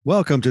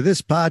Welcome to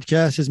This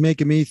Podcast is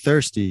Making Me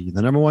Thirsty,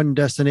 the number one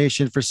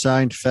destination for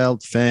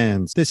Seinfeld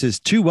fans. This is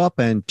Two Up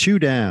and Two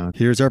Down.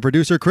 Here's our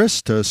producer, Chris,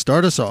 to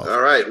start us off.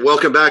 All right.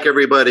 Welcome back,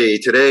 everybody.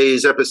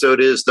 Today's episode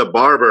is The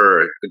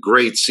Barber, a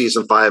great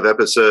season 5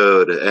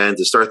 episode. And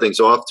to start things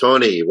off,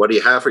 Tony, what do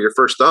you have for your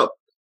first up?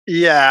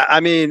 Yeah,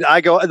 I mean,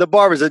 the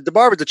Barber's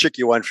a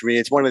tricky one for me.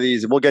 It's one of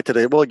these. We'll get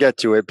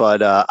to it,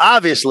 but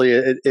obviously,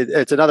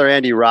 it's another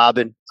Andy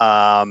Robin,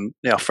 friend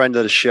of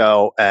the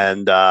show,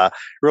 and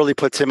really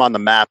puts him on the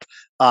map.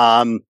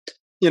 My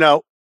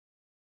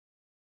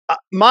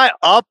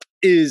up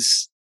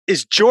is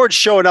George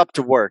showing up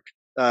to work,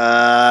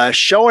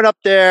 showing up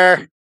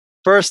there.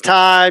 First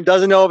time,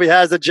 doesn't know if he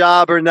has the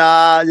job or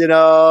not.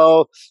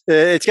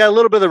 It's got a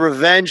little bit of the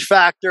revenge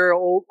factor.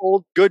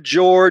 Old good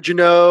George.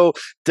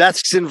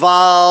 Desks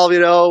involved.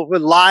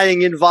 With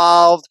lying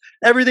involved.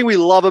 Everything we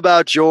love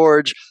about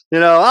George.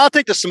 I'll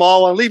take the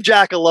small one. Leave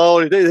Jack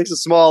alone. He takes a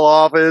small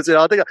office.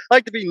 I think I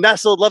like to be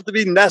nestled. Love to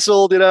be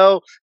nestled.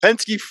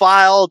 Penske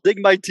file. Dig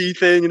my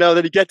teeth in.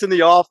 Then he gets in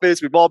the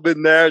office. We've all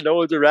been there. No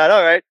one's around.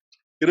 All right,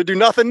 gonna do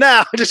nothing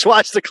now. Just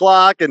watch the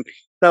clock and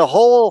that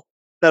whole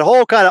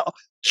kind of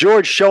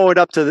George showing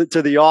up to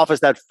the office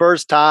that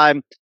first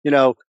time,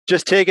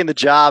 just taking the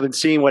job and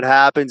seeing what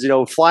happens,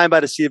 flying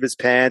by the seat of his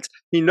pants.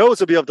 He knows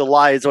he'll be able to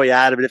lie his way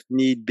out of it if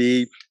need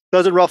be.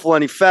 Doesn't ruffle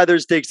any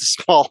feathers, takes the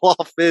small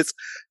office,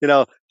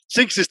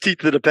 sinks his teeth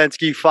to the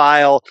Penske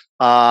file.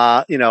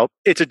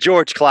 It's a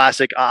George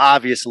classic.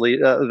 Obviously,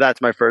 that's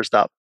my first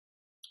up.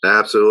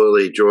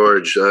 Absolutely,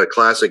 George.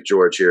 Classic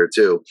George here,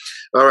 too.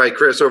 All right,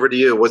 Chris, over to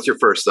you. What's your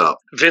first up?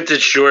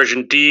 Vintage George,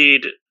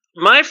 indeed.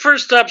 My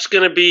first up's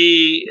going to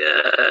be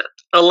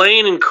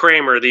Elaine and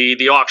Kramer,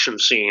 the auction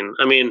scene.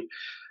 I mean,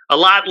 a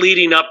lot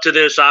leading up to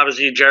this.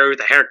 Obviously, Jerry with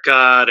the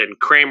haircut, and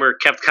Kramer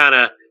kept kind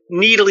of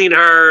needling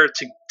her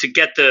to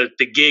get the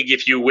gig,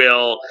 if you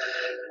will.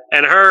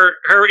 And her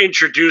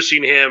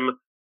introducing him,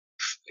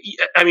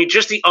 I mean,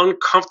 just the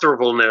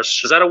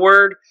uncomfortableness, is that a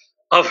word?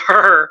 Of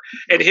her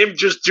and him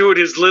just doing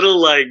his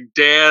little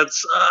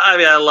dance.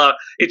 I love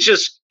it.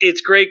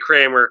 It's great,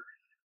 Kramer.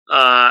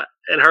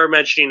 And her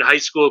mentioning high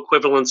school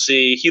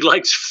equivalency. He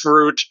likes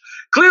fruit.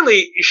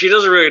 Clearly, she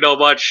doesn't really know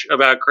much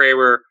about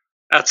Kramer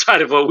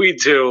outside of what we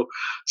do.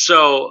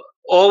 So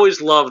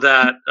always love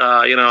that.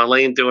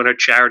 Elaine doing her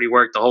charity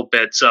work, the whole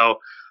bit. So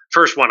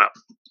first one up.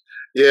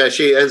 Yeah,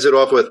 she ends it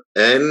off with,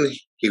 and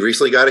he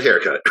recently got a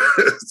haircut.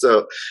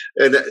 So,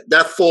 and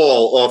that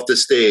fall off the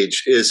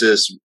stage is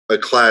a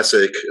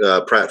classic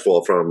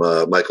pratfall from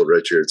Michael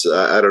Richards.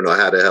 I don't know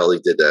how the hell he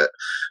did that.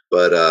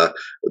 But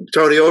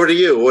Tony, over to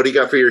you. What do you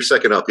got for your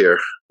second up here?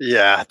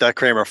 Yeah, that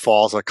Kramer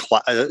falls,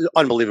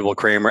 unbelievable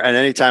Kramer. And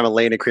anytime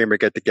Elaine and Kramer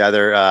get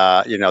together,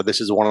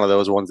 this is one of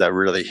those ones that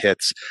really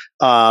hits.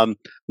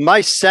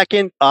 My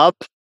second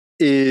up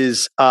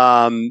is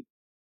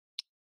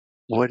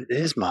what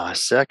is my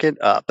second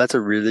up? That's a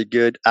really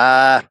good.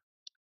 I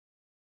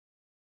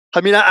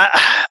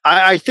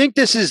think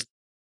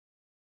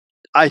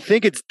I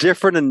think it's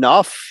different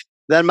enough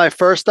than my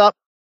first up,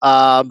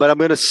 but I'm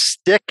going to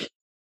stick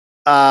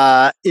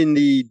in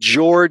the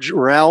George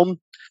realm,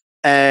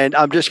 and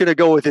I'm just going to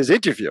go with his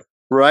interview,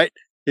 right?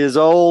 His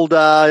old,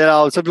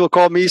 some people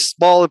call me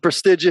small and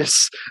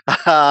prestigious,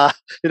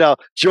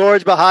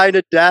 George behind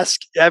a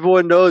desk.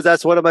 Everyone knows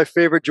that's one of my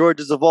favorite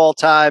Georges of all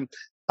time.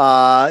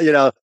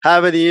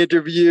 Having the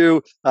interview,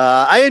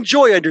 I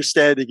enjoy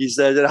understanding. He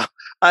said,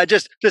 I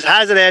just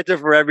has an answer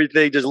for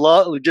everything. Just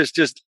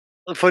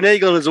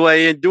finagling his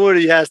way in, doing what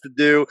he has to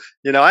do.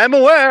 I'm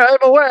aware.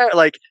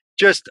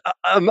 Just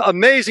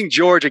amazing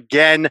George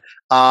again.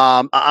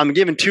 I'm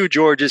giving two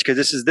Georges because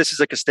this is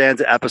a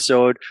Costanza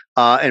episode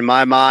in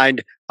my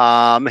mind.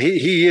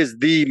 He is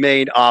the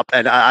main up,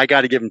 and I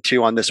got to give him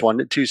two on this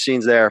one. Two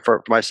scenes there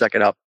for my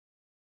second up.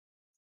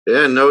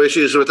 Yeah, no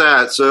issues with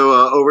that. So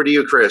over to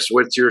you, Chris.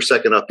 What's your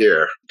second up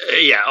here?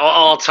 Yeah,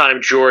 all-time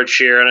George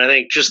here. And I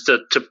think just to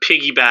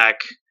piggyback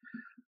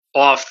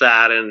off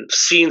that, and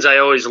scenes I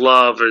always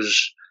love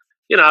is,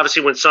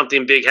 obviously when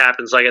something big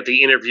happens, like at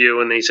the interview,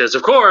 and he says,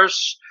 of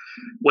course,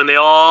 when they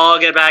all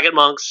get back at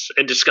Monk's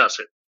and discuss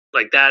it.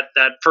 Like that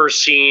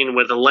first scene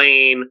with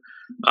Elaine,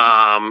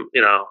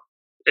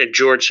 and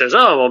George says,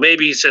 oh, well,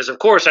 maybe he says, of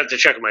course, I have to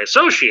check with my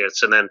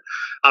associates. And then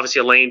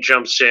obviously Elaine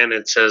jumps in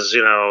and says,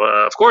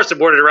 of course, the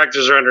board of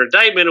directors are under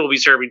indictment and will be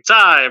serving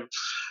time.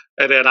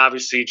 And then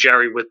obviously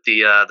Jerry with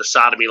the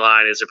sodomy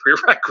line is a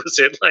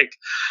prerequisite.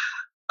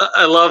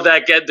 I love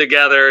that getting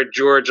together.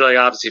 George,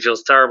 obviously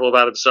feels terrible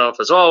about himself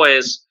as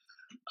always.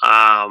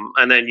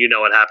 And then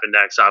what happened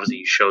next. Obviously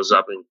he shows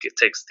up and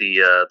takes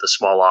the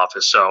small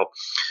office. So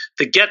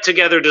the get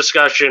together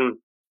discussion,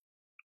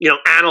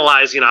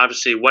 analyzing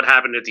obviously what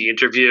happened at the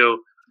interview.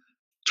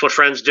 It's what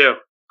friends do.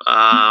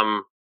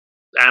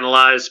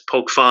 Analyze,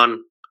 poke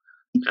fun,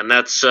 and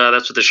that's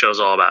what the show's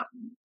all about.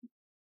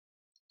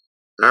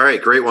 All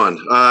right, great one.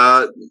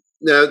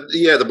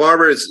 The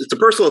Barber it's a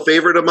personal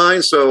favorite of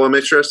mine, so I'm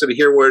interested to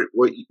hear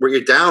what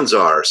your downs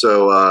are.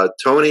 So,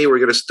 Tony, we're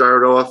going to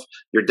start off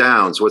your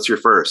downs. What's your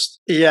first?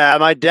 Yeah,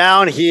 my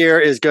down here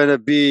is going to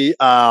be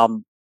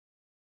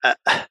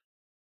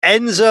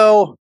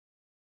Enzo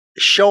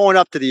showing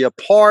up to the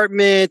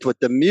apartment with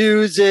the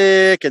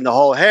music and the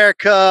whole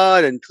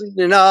haircut and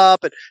cleaning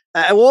up,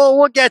 and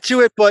we'll get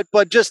to it, but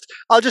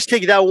I'll just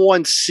take that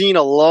one scene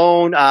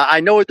alone. I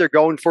know what they're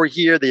going for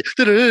here, the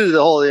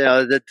whole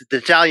the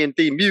Italian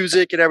theme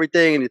music and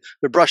everything, and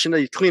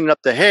they're cleaning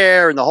up the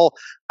hair and the whole.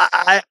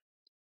 I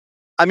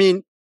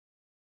mean,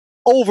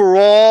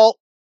 overall,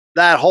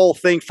 that whole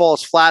thing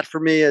falls flat for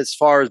me as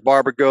far as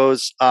Barber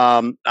goes.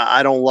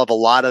 I don't love a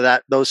lot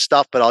of those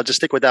stuff, but I'll just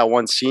stick with that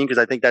one scene because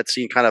I think that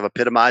scene kind of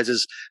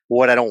epitomizes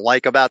what I don't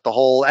like about the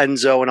whole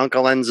Enzo and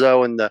Uncle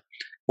Enzo, and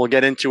we'll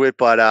get into it.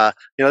 But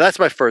that's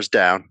my first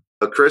down.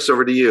 Chris,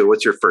 over to you.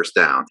 What's your first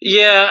down?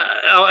 Yeah,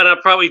 and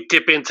I'll probably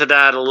dip into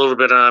that a little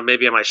bit,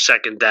 maybe on my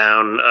second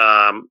down.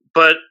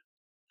 But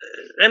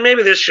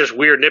maybe this is just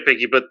weird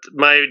nitpicky, but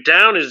my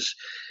down is,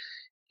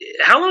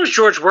 how long is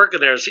George working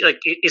there?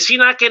 Is he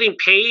not getting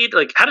paid?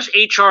 Like, how does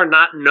HR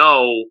not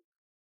know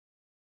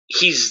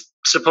he's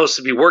supposed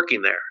to be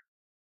working there?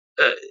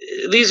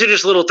 These are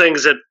just little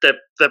things that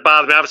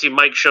bother me. Obviously,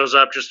 Mike shows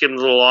up, just give him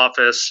a little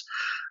office.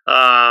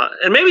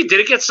 And maybe did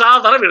it get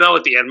solved? I don't even know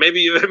at the end.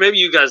 Maybe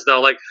you guys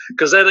know,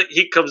 because then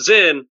he comes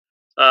in,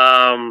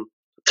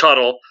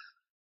 Tuttle,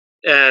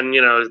 and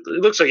it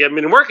looks like I've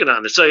been working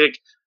on this.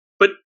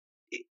 But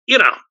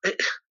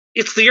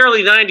it's the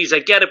early 90s. I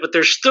get it, but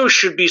there still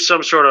should be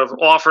some sort of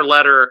offer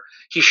letter.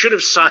 He should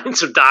have signed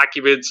some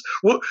documents.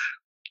 Right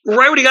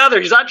when he got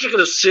there, he's not just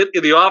going to sit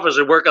in the office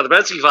and work on the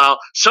Betsy file.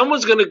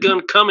 Someone's going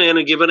to come in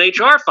and give an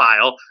HR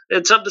file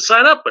and something to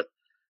sign up with.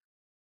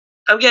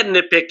 I'm getting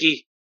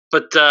nitpicky,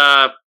 but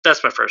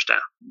that's my first down.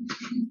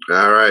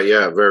 All right.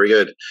 Yeah, very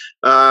good.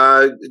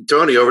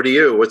 Tony, over to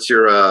you. What's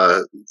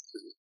your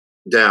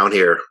down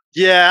here?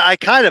 Yeah, I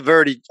kind of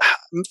already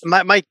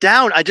my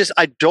down. I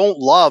don't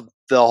love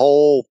the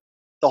whole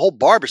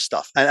Barber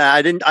stuff,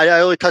 and I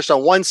only touched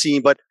on one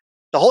scene, but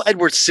the whole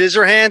Edward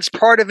Scissorhands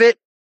part of it,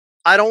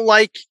 I don't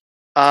like.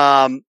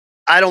 I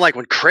don't like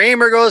when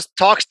Kramer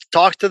talks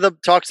to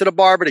the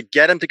barber to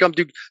get him to come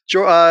do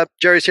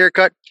Jerry's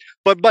haircut.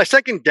 But my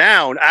second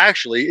down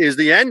actually is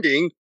the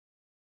ending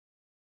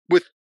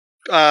with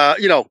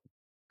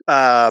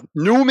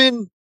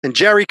Newman and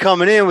Jerry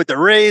coming in with the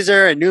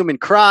razor and Newman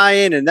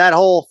crying and that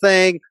whole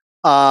thing.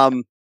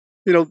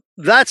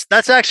 That's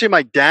actually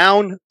my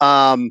down.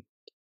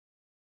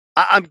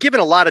 I'm giving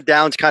a lot of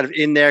downs kind of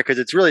in there because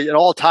it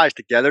all ties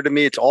together to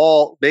me. It's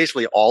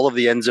basically all of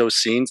the Enzo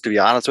scenes, to be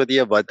honest with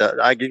you. But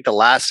I think the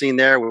last scene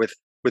there with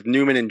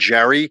Newman and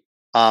Jerry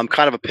kind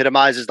of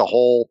epitomizes the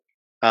whole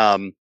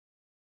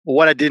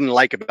what I didn't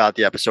like about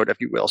the episode, if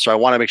you will. So I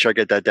want to make sure I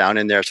get that down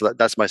in there. So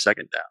that's my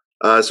second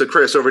down. So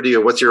Chris, over to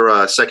you. What's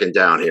your second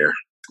down here?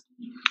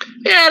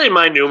 Yeah, I didn't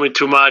mind Newman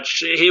too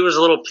much. He was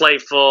a little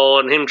playful,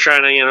 and him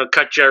trying to,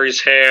 cut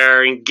Jerry's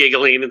hair and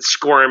giggling and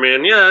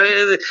squirming.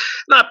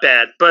 Not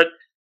bad. But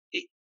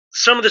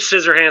some of the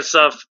Scissorhands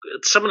stuff,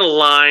 some of the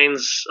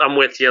lines, I'm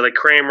with you. Like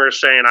Kramer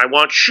saying, "I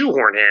want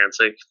shoehorn hands."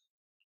 Like,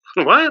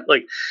 what?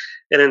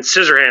 And then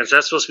Scissorhands,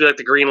 that's supposed to be like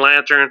the Green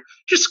Lantern.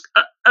 Just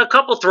a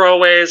couple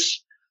throwaways.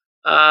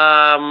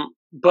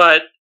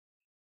 But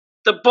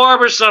the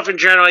Barber stuff in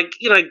general, I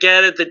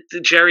get it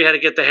that Jerry had to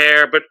get the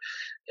hair, but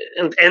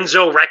and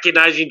Enzo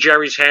recognizing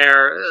Jerry's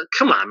hair.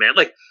 Come on, man.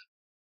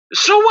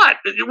 So what?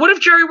 What if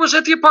Jerry was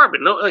at the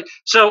apartment? No,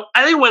 so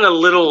I think went a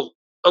little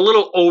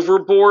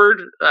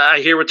overboard. I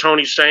hear what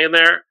Tony's saying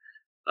there.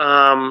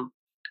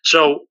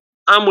 So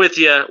I'm with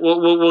you.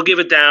 We'll give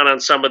it down on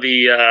some of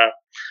the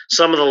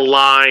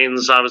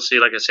lines. Obviously,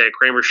 like I said,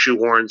 Kramer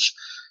shoehorns,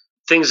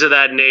 things of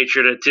that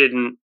nature that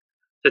didn't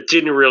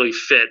really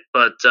fit.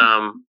 But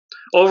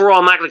overall,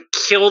 I'm not going to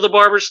kill the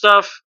Barber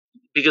stuff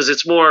because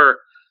it's more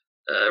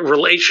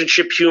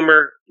relationship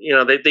humor.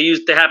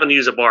 They happen to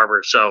use a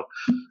barber, so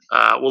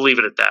we'll leave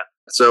it at that.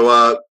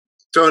 So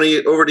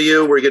Tony, over to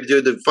you. We're going to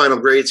do the final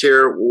grades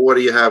here. What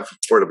do you have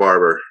for the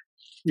Barber?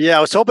 Yeah,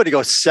 I was hoping to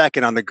go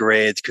second on the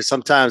grades because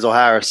sometimes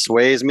O'Hara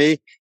sways me.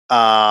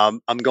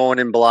 I'm going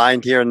in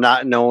blind here,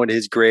 not knowing what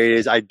his grade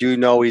is. I do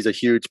know he's a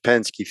huge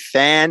Penske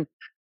fan.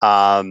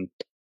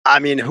 I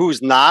mean,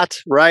 who's not,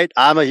 right?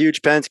 I'm a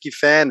huge Penske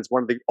fan. It's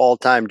one of the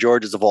all-time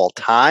Georges of all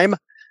time.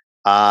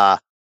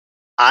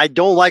 I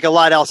don't like a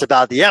lot else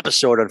about the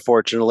episode,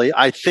 unfortunately.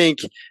 I think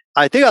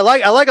I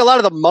like a lot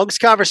of the Monks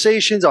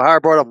conversations.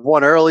 O'Hara brought up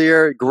one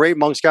earlier. Great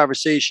Monks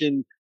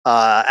conversation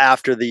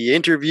after the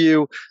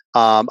interview.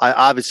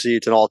 Obviously,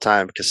 it's an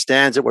all-time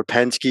Costanza with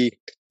Penske.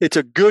 It's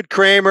a good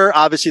Kramer.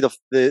 Obviously,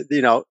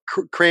 the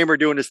Kramer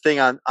doing his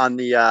thing on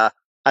the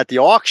at the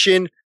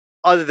auction.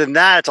 Other than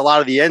that, it's a lot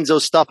of the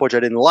Enzo stuff, which I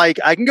didn't like.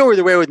 I can go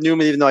either way with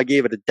Newman, even though I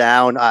gave it a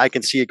down. I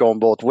can see it going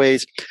both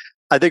ways.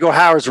 I think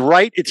O'Hara's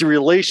right. It's a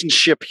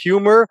relationship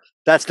humor.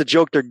 That's the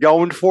joke they're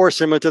going for,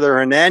 similar to the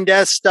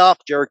Hernandez stuff.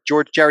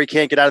 Jerry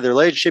can't get out of the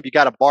relationship. You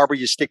got a barber,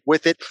 you stick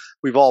with it.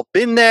 We've all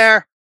been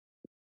there.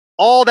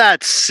 All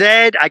that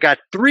said, I got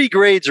 3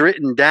 grades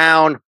written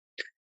down.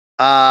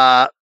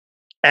 And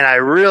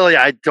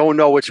I don't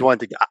know which one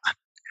to get.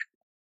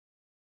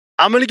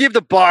 I'm going to give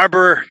the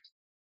barber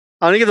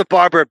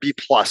a B+.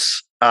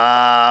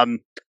 I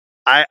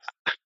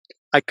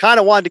kind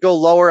of wanted to go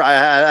lower.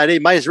 I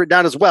need mine is written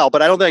down as well,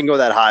 but I don't think I can go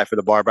that high for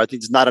the Barber. I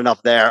think there's not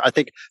enough there. I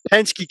think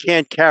Penske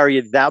can't carry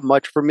it that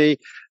much for me.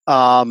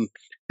 Penske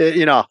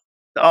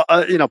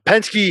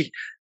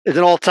is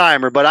an all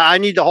timer, but I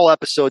need the whole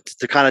episode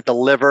to kind of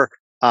deliver.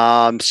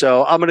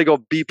 So I'm going to go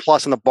B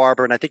plus on the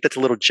Barber, and I think that's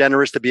a little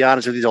generous, to be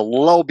honest with you. It's a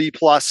low B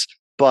plus,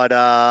 but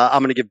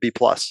I'm going to give B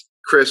plus.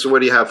 Chris, what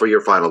do you have for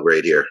your final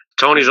grade here?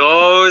 Tony's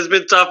always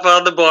been tough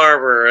on the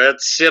Barber.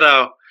 That's,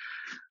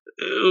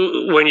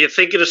 when you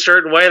think in a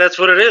certain way, that's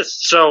what it is.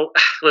 So,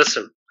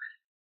 listen,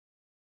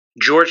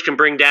 George can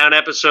bring down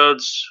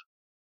episodes,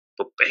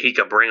 but he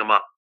can bring them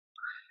up.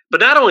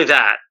 But not only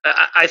that,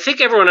 I think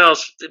everyone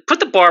else, put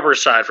the Barber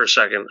aside for a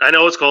second. I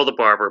know it's called the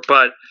Barber,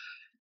 but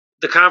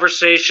the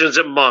conversations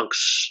at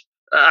Monk's,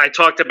 I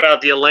talked about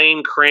the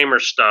Elaine Kramer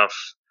stuff.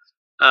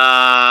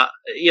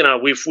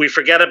 We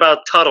forget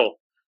about Tuttle.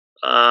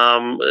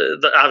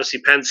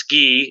 Obviously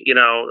Penske,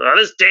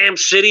 this damn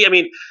city. I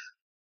mean,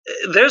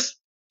 there's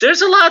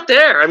a lot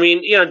there. I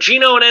mean,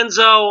 Gino and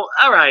Enzo,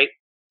 all right,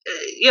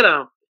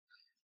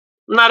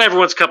 not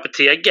everyone's cup of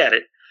tea. I get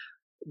it.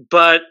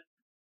 But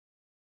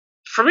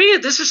for me,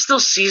 this is still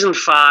season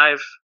 5.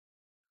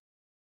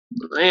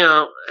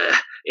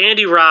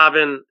 Andy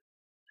Robin.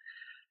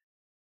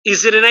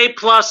 Is it an A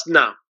plus?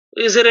 No.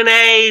 Is it an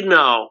A?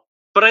 No.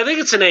 But I think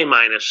it's an A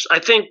minus. I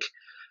think,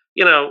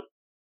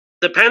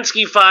 the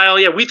Penske file.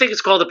 Yeah, we think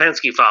it's called the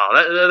Penske file.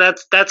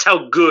 That's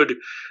how good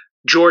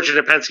George and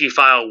the Penske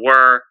file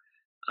were.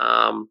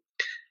 And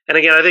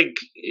again, I think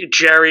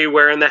Jerry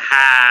wearing the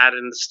hat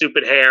and the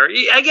stupid hair.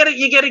 I get it.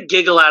 You get a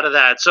giggle out of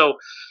that. So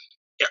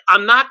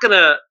I'm not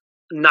gonna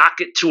knock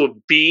it to a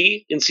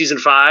B in season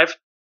 5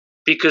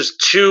 because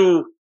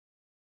 2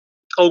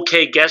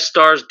 okay guest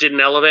stars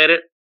didn't elevate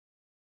it.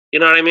 You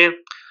know what I mean?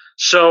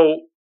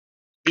 So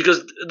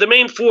because the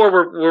main 4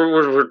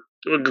 were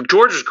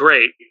George was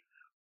great.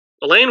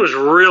 Elaine was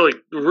really,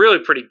 really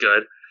pretty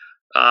good.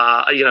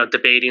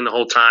 Debating the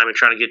whole time and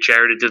trying to get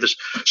Jerry to do this.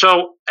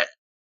 So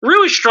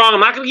really strong.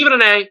 I'm not going to give it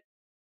an A,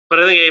 but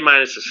I think A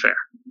minus is fair.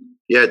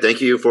 Yeah,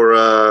 thank you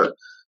for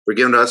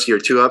giving us your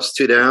 2 ups,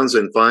 2 downs,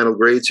 and final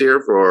grades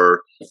here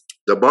for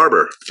the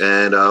Barber.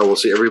 And we'll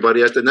see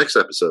everybody at the next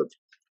episode.